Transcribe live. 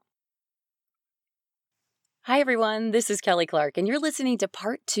Hi, everyone. This is Kelly Clark, and you're listening to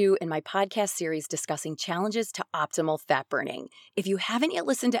part 2 in my podcast series discussing challenges to optimal fat burning. If you haven't yet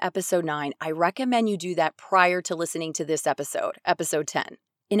listened to episode 9, I recommend you do that prior to listening to this episode 10.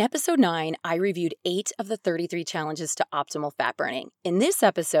 In episode 9, I reviewed 8 of the 33 challenges to optimal fat burning. In this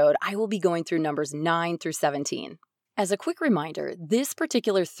episode, I will be going through numbers 9 through 17. As a quick reminder, this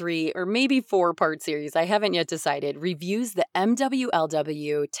particular 3 or maybe 4-part series, I haven't yet decided, reviews the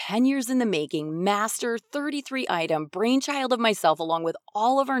MWLW 10 years in the making, master 33-item brainchild of myself along with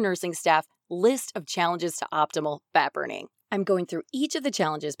all of our nursing staff list of challenges to optimal fat burning. I'm going through each of the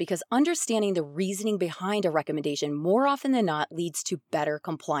challenges because understanding the reasoning behind a recommendation more often than not leads to better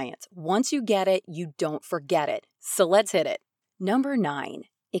compliance. Once you get it, you don't forget it. So let's hit it. Number 9.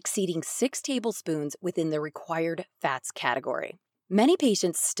 Exceeding 6 tablespoons within the required fats category. Many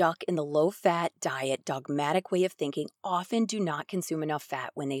patients stuck in the low-fat diet dogmatic way of thinking often do not consume enough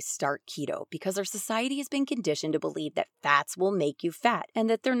fat when they start keto because our society has been conditioned to believe that fats will make you fat and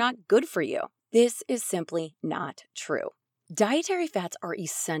that they're not good for you. This is simply not true. Dietary fats are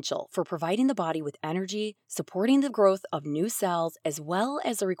essential for providing the body with energy, supporting the growth of new cells, as well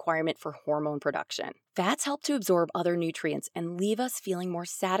as a requirement for hormone production. Fats help to absorb other nutrients and leave us feeling more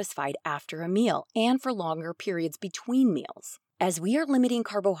satisfied after a meal and for longer periods between meals. As we are limiting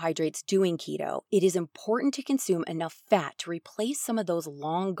carbohydrates doing keto, it is important to consume enough fat to replace some of those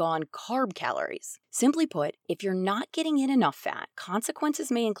long-gone carb calories. Simply put, if you're not getting in enough fat, consequences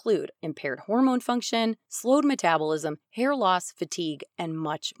may include impaired hormone function, slowed metabolism, hair loss, fatigue, and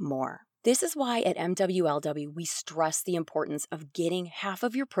much more. This is why at MWLW we stress the importance of getting half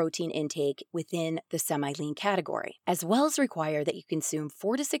of your protein intake within the semi-lean category, as well as require that you consume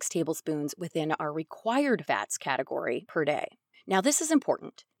 4 to 6 tablespoons within our required fats category per day. Now, this is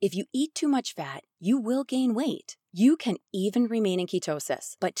important. If you eat too much fat, you will gain weight. You can even remain in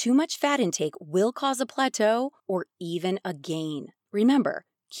ketosis, but too much fat intake will cause a plateau or even a gain. Remember,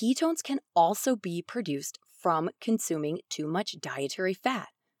 ketones can also be produced from consuming too much dietary fat.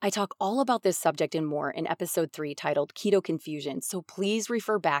 I talk all about this subject and more in episode 3 titled Keto Confusion, so please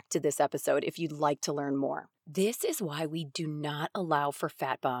refer back to this episode if you'd like to learn more. This is why we do not allow for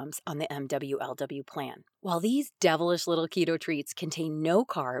fat bombs on the MWLW plan. While these devilish little keto treats contain no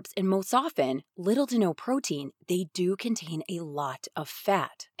carbs and most often little to no protein, they do contain a lot of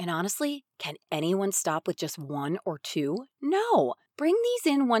fat. And honestly, can anyone stop with just 1 or 2? No! Bring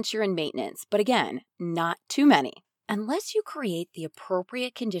these in once you're in maintenance, but again, not too many. Unless you create the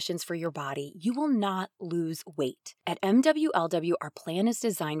appropriate conditions for your body, you will not lose weight. At MWLW, our plan is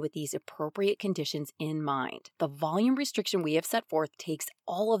designed with these appropriate conditions in mind. The volume restriction we have set forth takes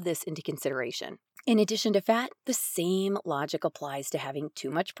all of this into consideration. In addition to fat, the same logic applies to having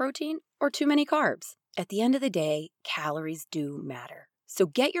too much protein or too many carbs. At the end of the day, calories do matter. So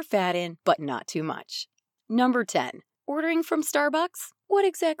get your fat in, but not too much. Number 10. Ordering from Starbucks? What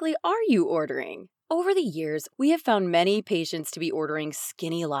exactly are you ordering? Over the years, we have found many patients to be ordering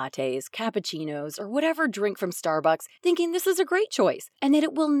skinny lattes, cappuccinos, or whatever drink from Starbucks, thinking this is a great choice and that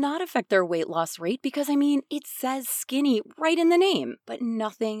it will not affect their weight loss rate because, it says skinny right in the name. But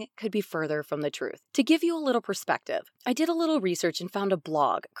nothing could be further from the truth. To give you a little perspective, I did a little research and found a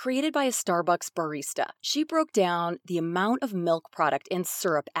blog created by a Starbucks barista. She broke down the amount of milk product and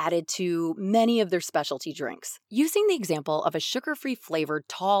syrup added to many of their specialty drinks. Using the example of a sugar-free flavored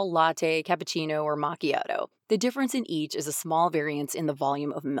tall latte, cappuccino, or macchiato, the difference in each is a small variance in the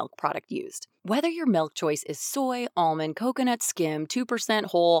volume of milk product used. Whether your milk choice is soy, almond, coconut, skim, 2%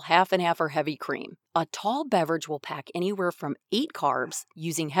 whole, half and half, or heavy cream, a tall beverage will pack anywhere from 8 carbs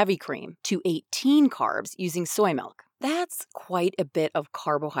using heavy cream to 18 carbs using soy milk. That's quite a bit of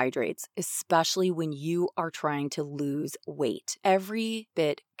carbohydrates, especially when you are trying to lose weight. Every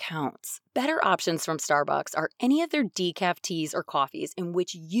bit counts. Better options from Starbucks are any of their decaf teas or coffees in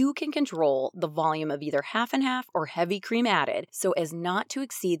which you can control the volume of either half and half or heavy cream added so as not to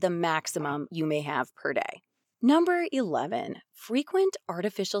exceed the maximum you may have per day. Number 11, frequent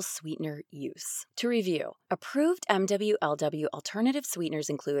artificial sweetener use. To review, approved MWLW alternative sweeteners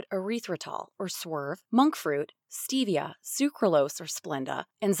include erythritol or swerve, monk fruit, stevia, sucralose or Splenda,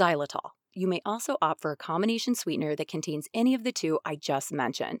 and xylitol. You may also opt for a combination sweetener that contains any of the 2 I just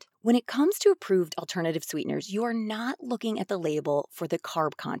mentioned. When it comes to approved alternative sweeteners, you are not looking at the label for the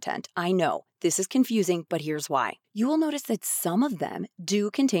carb content. I know, this is confusing, but here's why. You will notice that some of them do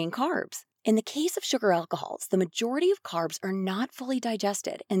contain carbs. In the case of sugar alcohols, the majority of carbs are not fully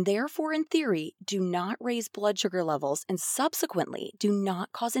digested and therefore, in theory, do not raise blood sugar levels and subsequently do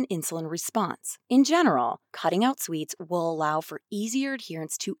not cause an insulin response. In general, cutting out sweets will allow for easier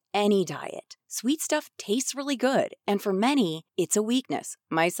adherence to any diet. Sweet stuff tastes really good, and for many, it's a weakness,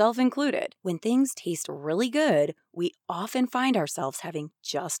 myself included. When things taste really good, we often find ourselves having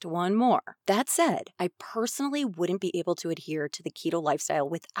just one more. That said, I personally wouldn't be able to adhere to the keto lifestyle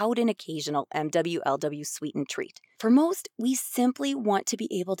without an occasional MWLW sweetened treat. For most, we simply want to be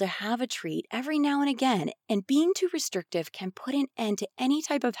able to have a treat every now and again, and being too restrictive can put an end to any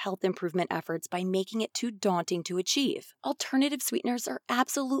type of health improvement efforts by making it too daunting to achieve. Alternative sweeteners are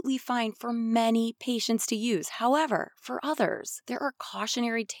absolutely fine for many patients to use. However, for others, there are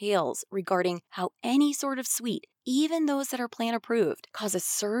cautionary tales regarding how any sort of sweet, even those that are plant approved, cause a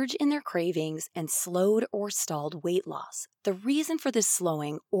surge in their cravings and slowed or stalled weight loss. The reason for this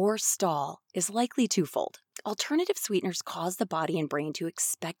slowing or stall is likely twofold. Alternative sweeteners cause the body and brain to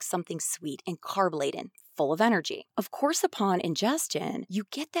expect something sweet and carb-laden, full of energy. Of course, upon ingestion, you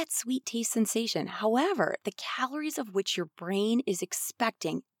get that sweet taste sensation. However, the calories of which your brain is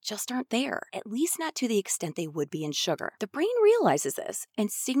expecting just aren't there, at least not to the extent they would be in sugar. The brain realizes this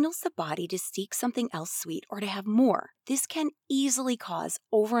and signals the body to seek something else sweet or to have more. This can easily cause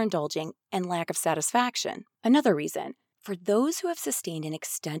overindulging and lack of satisfaction. Another reason, for those who have sustained an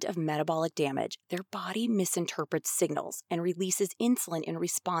extent of metabolic damage, their body misinterprets signals and releases insulin in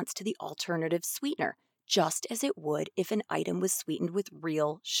response to the alternative sweetener, just as it would if an item was sweetened with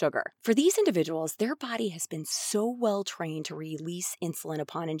real sugar. For these individuals, their body has been so well trained to release insulin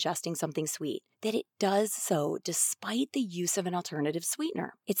upon ingesting something sweet that it does so despite the use of an alternative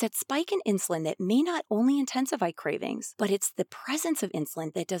sweetener. It's that spike in insulin that may not only intensify cravings, but it's the presence of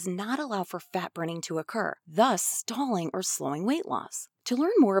insulin that does not allow for fat burning to occur, thus stalling or slowing weight loss. To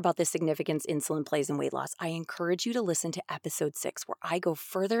learn more about the significance insulin plays in weight loss, I encourage you to listen to episode 6, where I go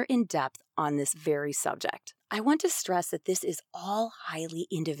further in depth on this very subject. I want to stress that this is all highly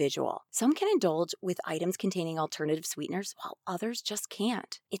individual. Some can indulge with items containing alternative sweeteners, while others just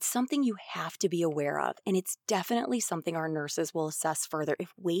can't. It's something you have to be aware of, and it's definitely something our nurses will assess further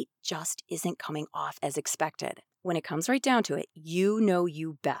if weight just isn't coming off as expected. When it comes right down to it, you know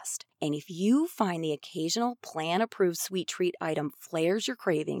you best. And if you find the occasional plan-approved sweet treat item flares your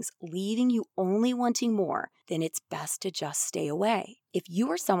cravings, leaving you only wanting more, then it's best to just stay away. If you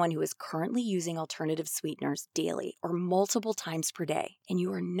are someone who is currently using alternative sweeteners daily or multiple times per day, and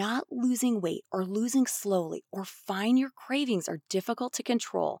you are not losing weight or losing slowly, or find your cravings are difficult to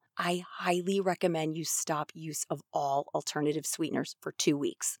control, I highly recommend you stop use of all alternative sweeteners for 2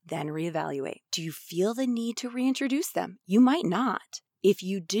 weeks. Then reevaluate. Do you feel the need to reintroduce them? You might not. If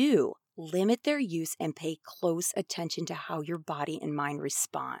you do, limit their use and pay close attention to how your body and mind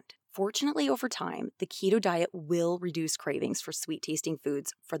respond. Fortunately, over time, the keto diet will reduce cravings for sweet-tasting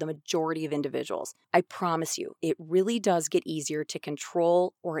foods for the majority of individuals. I promise you, it really does get easier to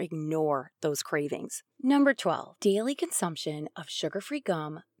control or ignore those cravings. Number 12, daily consumption of sugar-free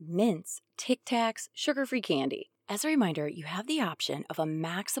gum, mints, Tic Tacs, sugar-free candy. As a reminder, you have the option of a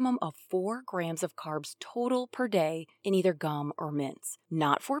maximum of 4 grams of carbs total per day in either gum or mints.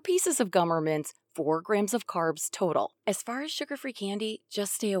 Not 4 pieces of gum or mints, 4 grams of carbs total. As far as sugar-free candy,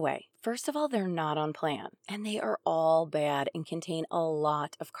 just stay away. First of all, they're not on plan, and they are all bad and contain a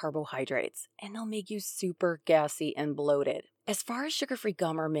lot of carbohydrates, and they'll make you super gassy and bloated. As far as sugar-free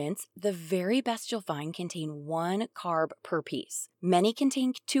gum or mints, the very best you'll find contain 1 carb per piece. Many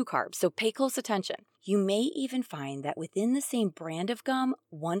contain 2 carbs, so pay close attention. You may even find that within the same brand of gum,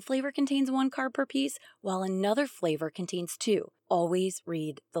 one flavor contains 1 carb per piece, while another flavor contains 2. Always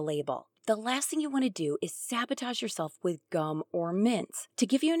read the label. The last thing you want to do is sabotage yourself with gum or mints. To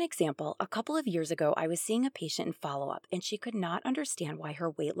give you an example, a couple of years ago, I was seeing a patient in follow-up, and she could not understand why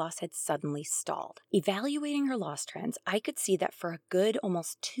her weight loss had suddenly stalled. Evaluating her loss trends, I could see that for a good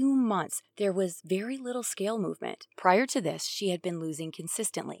almost 2 months, there was very little scale movement. Prior to this, she had been losing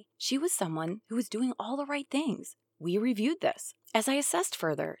consistently. She was someone who was doing all the right things. We reviewed this. As I assessed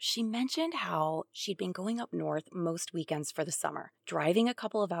further, she mentioned how she'd been going up north most weekends for the summer, driving a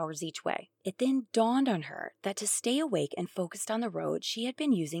couple of hours each way. It then dawned on her that to stay awake and focused on the road, she had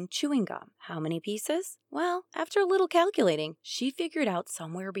been using chewing gum. How many pieces? Well, after a little calculating, she figured out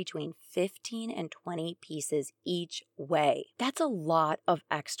somewhere between 15 and 20 pieces each way. That's a lot of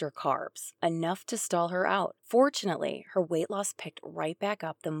extra carbs, enough to stall her out. Fortunately, her weight loss picked right back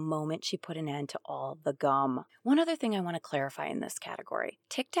up the moment she put an end to all the gum. One other thing I want to clarify in this category.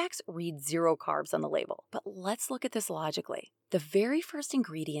 Tic Tacs read 0 carbs on the label, but let's look at this logically. The very first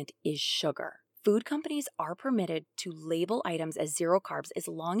ingredient is sugar. Food companies are permitted to label items as 0 carbs as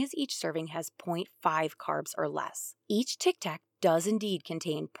long as each serving has 0.5 carbs or less. Each Tic Tac does indeed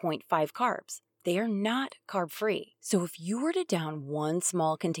contain 0.5 carbs. they are not carb-free. So if you were to down one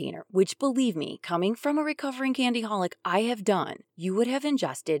small container, which believe me, coming from a recovering candyholic, I have done, you would have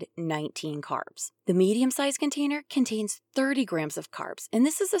ingested 19 carbs. The medium-sized container contains 30 grams of carbs, and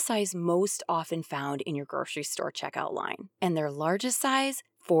this is the size most often found in your grocery store checkout line. And their largest size,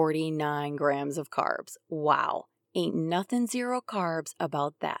 49 grams of carbs. Wow, ain't nothing zero carbs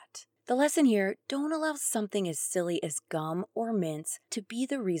about that. The lesson here, don't allow something as silly as gum or mints to be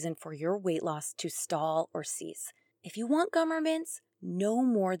the reason for your weight loss to stall or cease. If you want gum or mints, no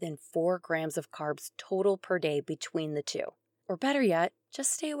more than 4 grams of carbs total per day between the two. Or better yet,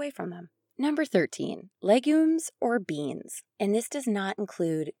 just stay away from them. Number 13, legumes or beans. And this does not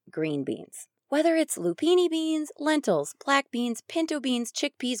include green beans. Whether it's lupini beans, lentils, black beans, pinto beans,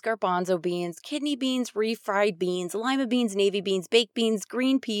 chickpeas, garbanzo beans, kidney beans, refried beans, lima beans, navy beans, baked beans,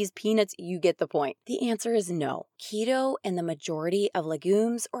 green peas, peanuts, you get the point. The answer is no. Keto and the majority of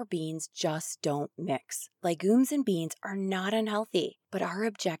legumes or beans just don't mix. Legumes and beans are not unhealthy, but our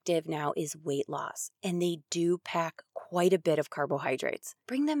objective now is weight loss, and they do pack quite a bit of carbohydrates.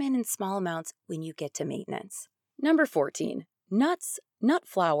 Bring them in small amounts when you get to maintenance. Number 14, nuts, nut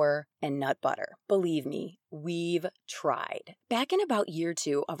flour, and nut butter. Believe me, we've tried. Back in about year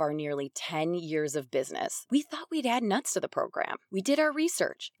 2 of our nearly 10 years of business, we thought we'd add nuts to the program. We did our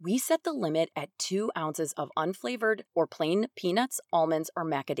research. We set the limit at 2 ounces of unflavored or plain peanuts, almonds, or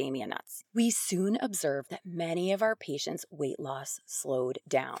macadamia nuts. We soon observed that many of our patients' weight loss slowed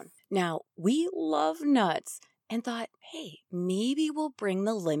down. Now, we love nuts, and thought, hey, maybe we'll bring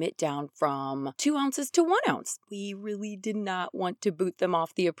the limit down from 2 ounces to 1 ounce. We really did not want to boot them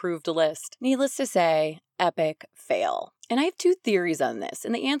off the approved list. Needless to say, epic fail. And I have 2 theories on this,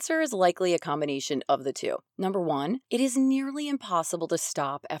 and the answer is likely a combination of the 2. Number 1, it is nearly impossible to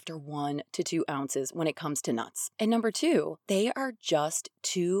stop after 1 to 2 ounces when it comes to nuts. And number 2, they are just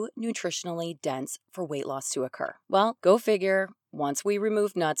too nutritionally dense for weight loss to occur. Well, go figure. Once we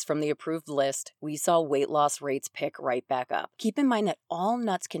removed nuts from the approved list, we saw weight loss rates pick right back up. Keep in mind that all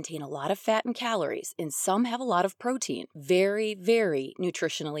nuts contain a lot of fat and calories, and some have a lot of protein. Very, very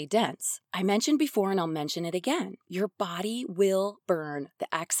nutritionally dense. I mentioned before, and I'll mention it again, your body will burn the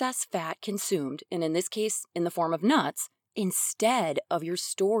excess fat consumed, and in this case, in the form of nuts, instead of your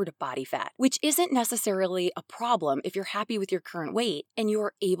stored body fat, which isn't necessarily a problem if you're happy with your current weight and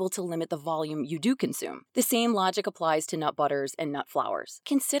you're able to limit the volume you do consume. The same logic applies to nut butters and nut flours.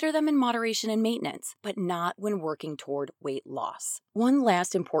 Consider them in moderation and maintenance, but not when working toward weight loss. One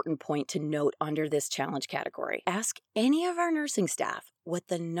last important point to note under this challenge category. Ask any of our nursing staff what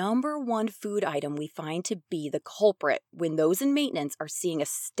the number 1 food item we find to be the culprit when those in maintenance are seeing a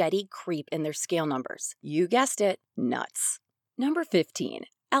steady creep in their scale numbers. You guessed it, nuts. Number 15,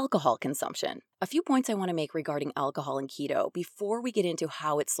 alcohol consumption. A few points I want to make regarding alcohol and keto before we get into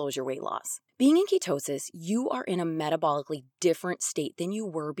how it slows your weight loss. Being in ketosis, you are in a metabolically different state than you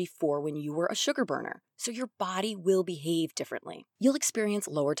were before when you were a sugar burner. So your body will behave differently. You'll experience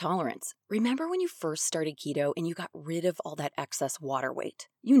lower tolerance. Remember when you first started keto and you got rid of all that excess water weight?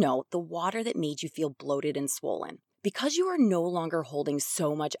 You know, the water that made you feel bloated and swollen. Because you are no longer holding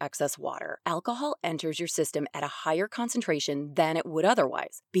so much excess water, alcohol enters your system at a higher concentration than it would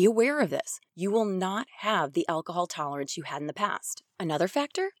otherwise. Be aware of this. You will not have the alcohol tolerance you had in the past. Another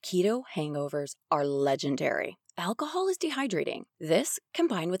factor, keto hangovers are legendary. Alcohol is dehydrating. This,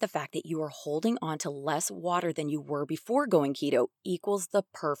 combined with the fact that you are holding on to less water than you were before going keto, equals the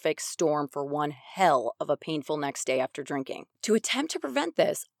perfect storm for one hell of a painful next day after drinking. To attempt to prevent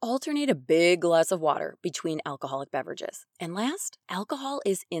this, alternate a big glass of water between alcoholic beverages. And last, alcohol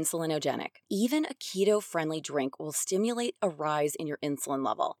is insulinogenic. Even a keto-friendly drink will stimulate a rise in your insulin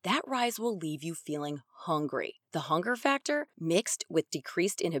level. That rise will leave you feeling hungry. The hunger factor, mixed with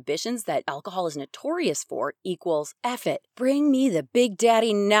decreased inhibitions that alcohol is notorious for, equals F it. Bring me the Big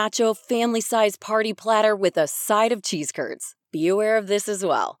Daddy Nacho family-size party platter with a side of cheese curds. Be aware of this as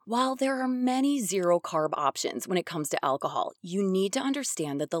well. While there are many zero-carb options when it comes to alcohol, you need to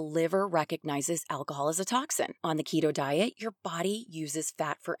understand that the liver recognizes alcohol as a toxin. On the keto diet, your body uses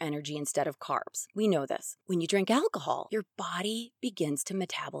fat for energy instead of carbs. We know this. When you drink alcohol, your body begins to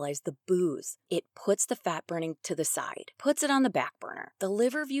metabolize the booze. It puts the fat burning to the side, puts it on the back burner. The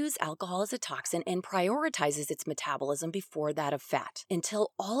liver views alcohol as a toxin and prioritizes its metabolism before that of fat.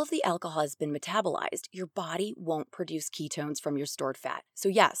 Until all of the alcohol has been metabolized, your body won't produce ketones from your stored fat. So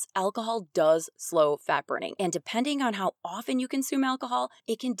yes, alcohol does slow fat burning, and depending on how often you consume alcohol,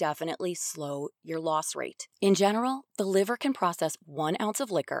 it can definitely slow your loss rate. In general, the liver can process 1 ounce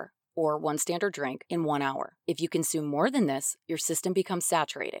of liquor, or 1 standard drink, in 1 hour. If you consume more than this, your system becomes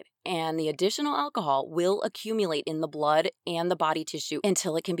saturated, and the additional alcohol will accumulate in the blood and the body tissue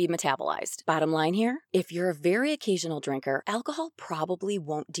until it can be metabolized. Bottom line here, if you're a very occasional drinker, alcohol probably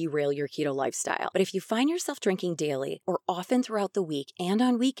won't derail your keto lifestyle. But if you find yourself drinking daily or often throughout the week and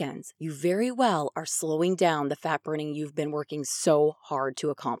on weekends, you very well are slowing down the fat burning you've been working so hard to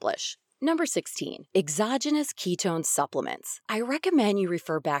accomplish. Number 16, exogenous ketone supplements. I recommend you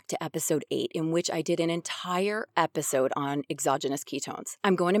refer back to episode 8, in which I did an entire episode on exogenous ketones.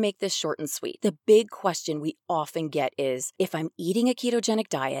 I'm going to make this short and sweet. The big question we often get is, if I'm eating a ketogenic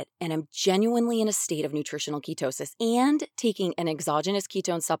diet and I'm genuinely in a state of nutritional ketosis and taking an exogenous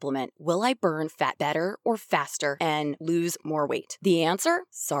ketone supplement, will I burn fat better or faster and lose more weight? The answer?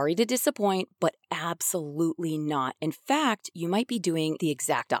 Sorry to disappoint, but absolutely not. In fact, you might be doing the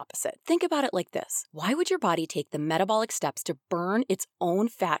exact opposite. Think about it like this. Why would your body take the metabolic steps to burn its own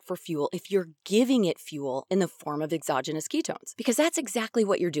fat for fuel if you're giving it fuel in the form of exogenous ketones? Because that's exactly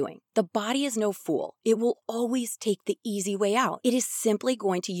what you're doing. The body is no fool. It will always take the easy way out. It is simply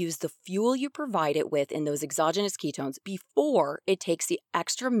going to use the fuel you provide it with in those exogenous ketones before it takes the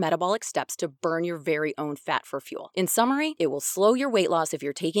extra metabolic steps to burn your very own fat for fuel. In summary, it will slow your weight loss if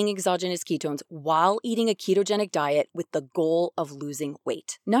you're taking exogenous ketones while eating a ketogenic diet with the goal of losing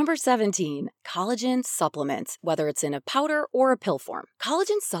weight. Number 17, collagen supplements, whether it's in a powder or a pill form.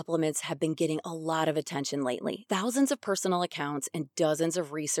 Collagen supplements have been getting a lot of attention lately. Thousands of personal accounts and dozens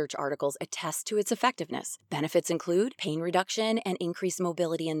of research articles attest to its effectiveness. Benefits include pain reduction and increased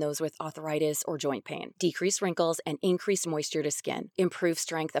mobility in those with arthritis or joint pain, decreased wrinkles and increased moisture to skin, improved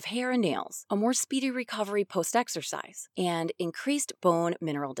strength of hair and nails, a more speedy recovery post-exercise, and increased bone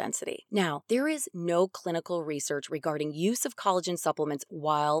mineral density. Now, there is no clinical research regarding use of collagen supplements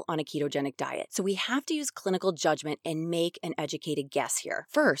while on a ketogenic diet, so we have to use clinical judgment and make an educated guess here.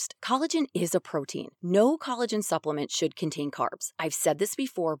 First, collagen is a protein. No collagen supplement should contain carbs. I've said this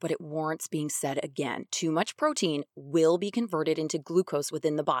before, but it warrants being said again. Too much protein will be converted into glucose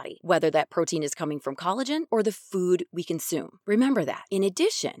within the body, whether that protein is coming from collagen or the food we consume. Remember that. In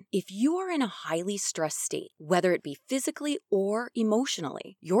addition, if you are in a highly stressed state, whether it be physically or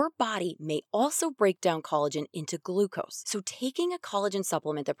emotionally, your body may also break down collagen into glucose. So taking a collagen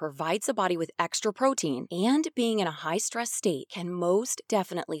supplement that provides the body with extra protein and being in a high stress state can most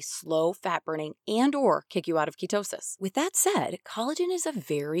definitely slow fat burning and or kick you out of ketosis. With that said, collagen is a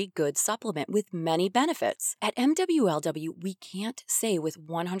very good supplement with many benefits. At MWLW, we can't say with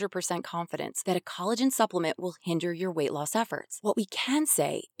 100% confidence that a collagen supplement will hinder your weight loss efforts. What we can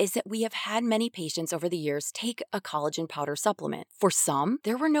say is that we have had many patients over the years take a collagen powder supplement. For some,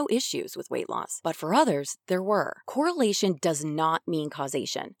 there were no issues with weight loss, but for others, there were. Correlation does not mean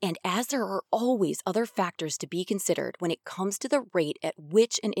causation. And as there are always other factors to be considered when it comes to the rate at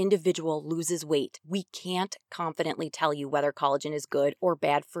which an individual loses weight, we can't confidently tell you whether collagen is good or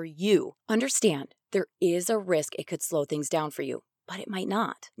bad for you. Understand, there is a risk it could slow things down for you, but it might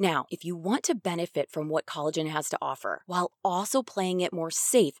not. Now, if you want to benefit from what collagen has to offer, while also playing it more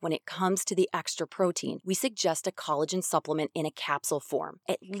safe when it comes to the extra protein, we suggest a collagen supplement in a capsule form,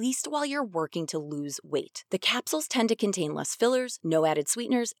 at least while you're working to lose weight. The capsules tend to contain less fillers, no added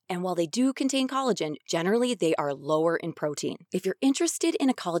sweeteners, and while they do contain collagen, generally they are lower in protein. If you're interested in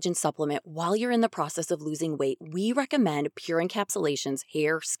a collagen supplement while you're in the process of losing weight, we recommend Pure Encapsulations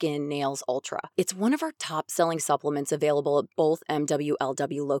Hair, Skin, Nails Ultra. It's one of our top-selling supplements available at both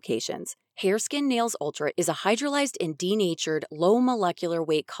MWLW locations. Hair, Skin, Nails Ultra is a hydrolyzed and denatured low molecular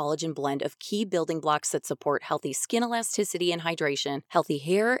weight collagen blend of key building blocks that support healthy skin elasticity and hydration, healthy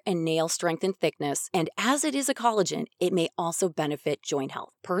hair and nail strength and thickness, and as it is a collagen, it may also benefit joint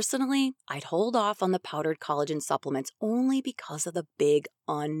health. Personally, I'd hold off on the powdered collagen supplements only because of the big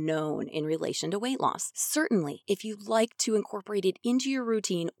unknown in relation to weight loss. Certainly, if you'd like to incorporate it into your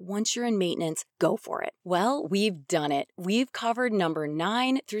routine once you're in maintenance, go for it. Well, we've done it. We've covered number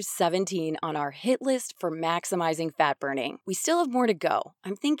 9 through 17 on our hit list for maximizing fat burning. We still have more to go.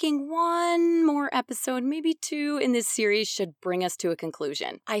 I'm thinking one more episode, maybe 2 in this series should bring us to a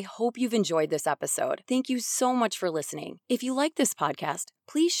conclusion. I hope you've enjoyed this episode. Thank you so much for listening. If you like this podcast,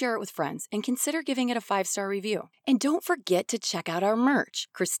 please share it with friends and consider giving it a 5-star review. And don't forget to check out our merch.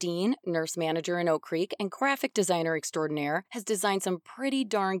 Christine, nurse manager in Oak Creek and graphic designer extraordinaire, has designed some pretty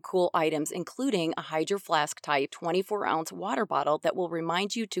darn cool items, including a Hydro Flask type 24-ounce water bottle that will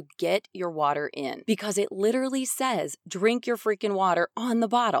remind you to get your water in, because it literally says, drink your freaking water on the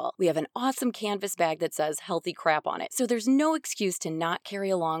bottle. We have an awesome canvas bag that says healthy crap on it, so there's no excuse to not carry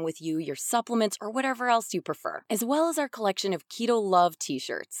along with you your supplements or whatever else you prefer, as well as our collection of Keto Love t-shirts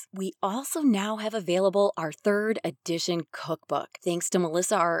t-shirts. We also now have available our 3rd edition cookbook. Thanks to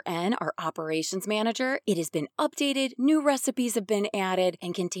Melissa RN, our operations manager, it has been updated, new recipes have been added,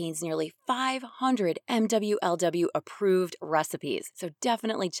 and contains nearly 500 MWLW approved recipes. So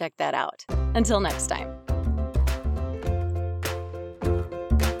definitely check that out. Until next time.